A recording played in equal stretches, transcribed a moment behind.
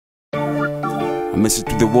A message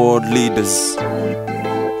to the world leaders.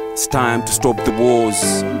 It's time to stop the wars,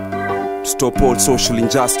 to stop all social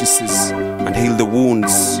injustices and heal the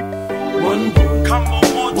wounds. One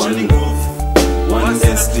boat, one love, one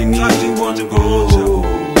destiny, one goal.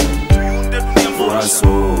 For us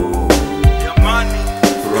all,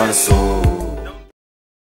 for us all.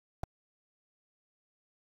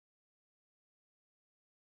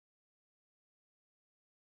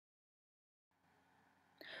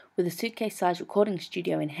 With a suitcase-sized recording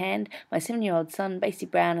studio in hand, my 7-year-old son, Basie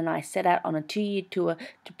Brown, and I set out on a 2-year tour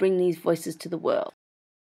to bring these voices to the world.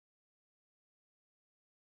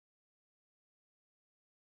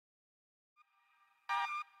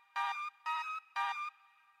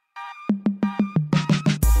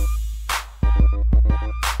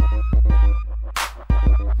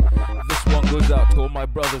 This one goes out to all my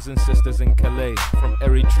brothers and sisters in Calais, from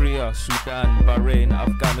Eritrea, Sudan, Bahrain,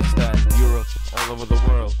 Afghanistan, Europe, all over the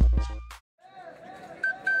world.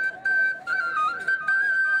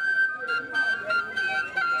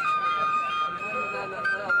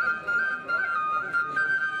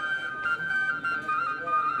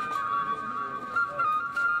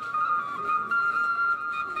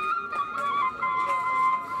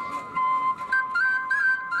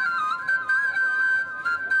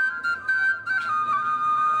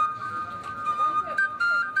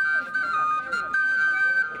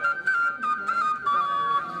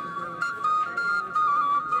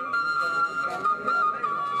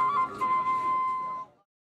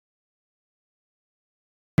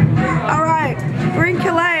 We're in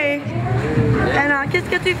Calais, and qu'est-ce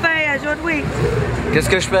que tu fais aujourd'hui? Qu'est-ce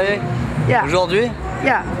que je fais aujourd'hui?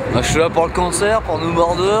 Yeah. Je suis là pour le concert, pour nous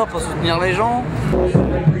border, pour soutenir les gens.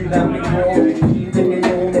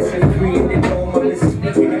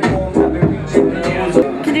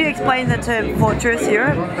 Can you explain the term Fortress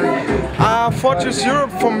Europe? Fortress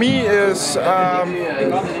Europe for me is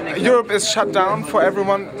Europe is shut down for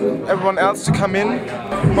everyone else to come in.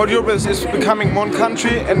 But Europe is becoming one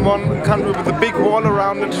country, and one country with a big wall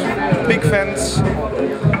around it, big fence.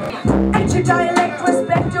 Ancient dialect,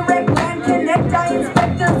 respect, direct, and connect. I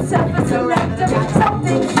inspect the self-selective.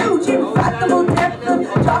 Something huge, infathomable depth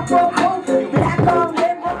of dark rock, cold, black on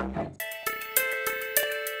red.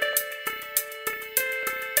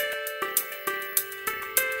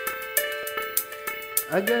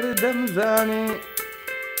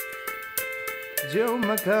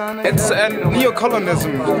 It's a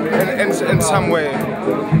neo-colonism in some way.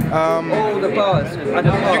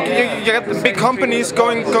 You get the big companies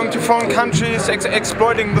going to foreign countries,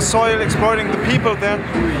 exploiting the soil, exploiting the people there,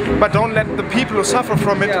 but don't let the people who suffer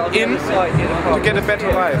from it in to get a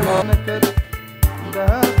better life.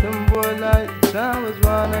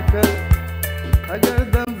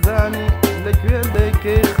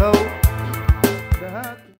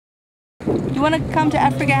 You want to come to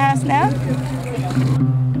Africa House now?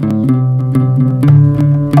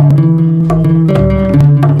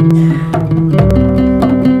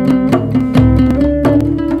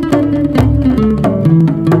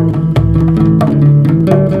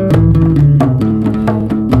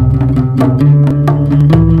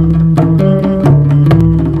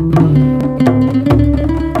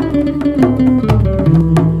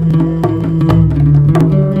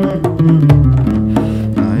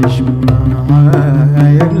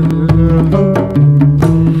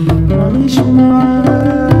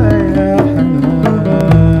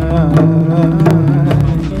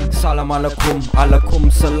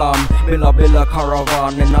 Alaikum salam, Bila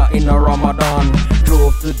caravan in a Ramadan.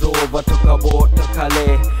 Drove to Dover, took a boat to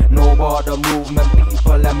Calais. No border movement,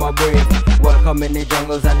 people am a brave. Welcome in the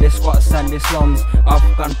jungles and the squats and the slums.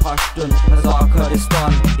 Afghan, Pashtun, Hazar,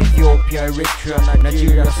 Kurdistan, Ethiopia, Eritrea,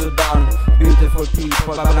 Nigeria, Sudan. Beautiful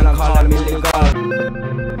people, Babylon call them illegal.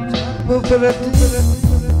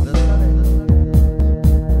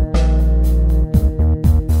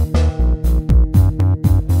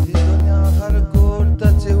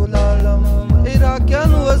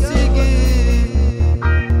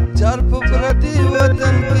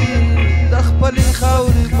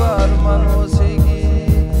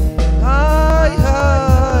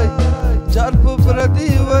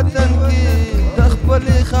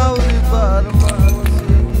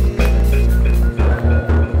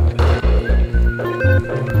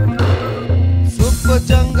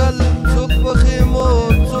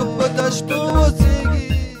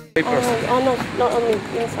 Oh no, not on me,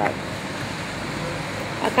 inside.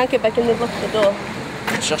 I can't get back in, they've locked the door.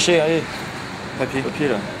 Cherchez, allez. Papier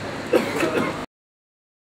là.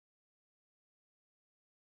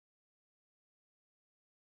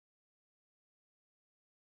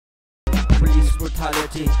 Police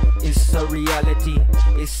brutality is it's a reality,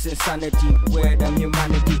 it's insanity. Where them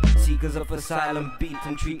humanity, seekers of asylum, beat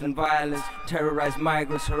and treat and violence, terrorize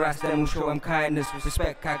migrants, harass them, show them kindness,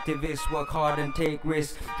 respect activists, work hard and take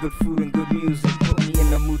risks. Good food and good music, put me in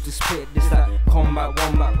the mood to spit. This that combat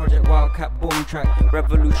wombat, Project Wildcat boom track,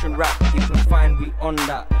 revolution rap, you can find we on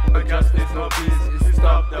that. No justice, no peace, it's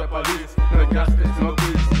stop the police. No justice, no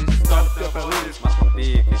peace, it's stop the police. مرحبا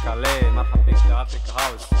في Calais, مرحبا في Africa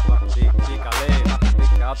House, مرحبا في Calais, مرحبا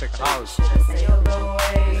في Africa House. Should I say or go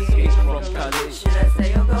away? Escape from Calais. Should I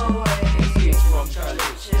say or go away? Escape from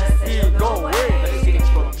Calais. Should I say or go away?